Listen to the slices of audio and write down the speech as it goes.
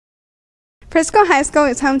Frisco High School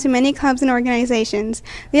is home to many clubs and organizations.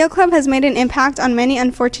 Leo Club has made an impact on many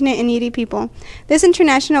unfortunate and needy people. This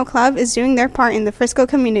international club is doing their part in the Frisco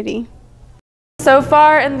community. So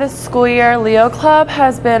far in this school year, Leo Club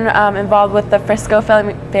has been involved with the Frisco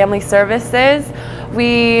Family Services.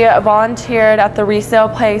 We volunteered at the resale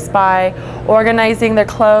place by organizing their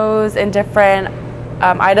clothes and different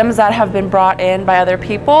items that have been brought in by other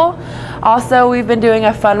people. Also, we've been doing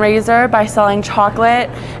a fundraiser by selling chocolate,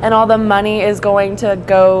 and all the money is going to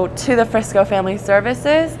go to the Frisco Family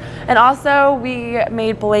Services. And also, we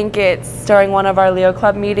made blankets during one of our Leo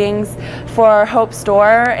Club meetings for Hope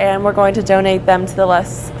Store, and we're going to donate them to the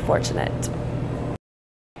less fortunate.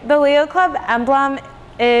 The Leo Club emblem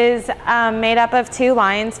is made up of two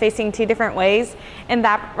lions facing two different ways, and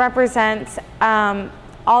that represents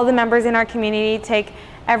all the members in our community take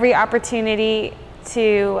every opportunity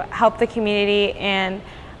to help the community and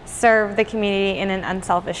serve the community in an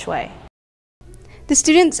unselfish way. The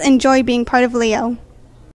students enjoy being part of Leo.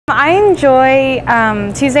 I enjoy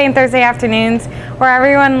Tuesday and Thursday afternoons where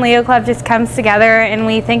everyone in Leo Club just comes together and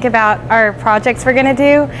we think about our projects we're going to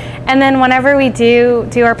do, and then whenever we do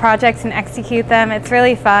our projects and execute them, it's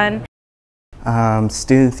really fun.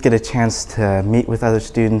 Students get a chance to meet with other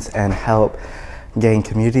students and help gain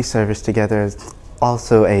community service together. It's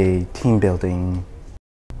also a team building.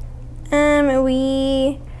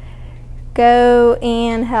 We go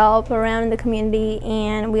and help around the community,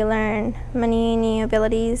 and we learn many new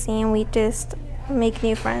abilities, and we just make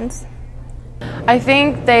new friends. I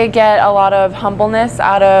think they get a lot of humbleness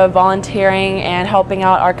out of volunteering and helping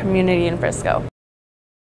out our community in Frisco.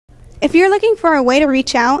 If you're looking for a way to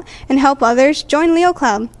reach out and help others, join Leo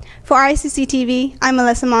Club. For RACC-TV, I'm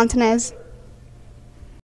Melissa Montanez.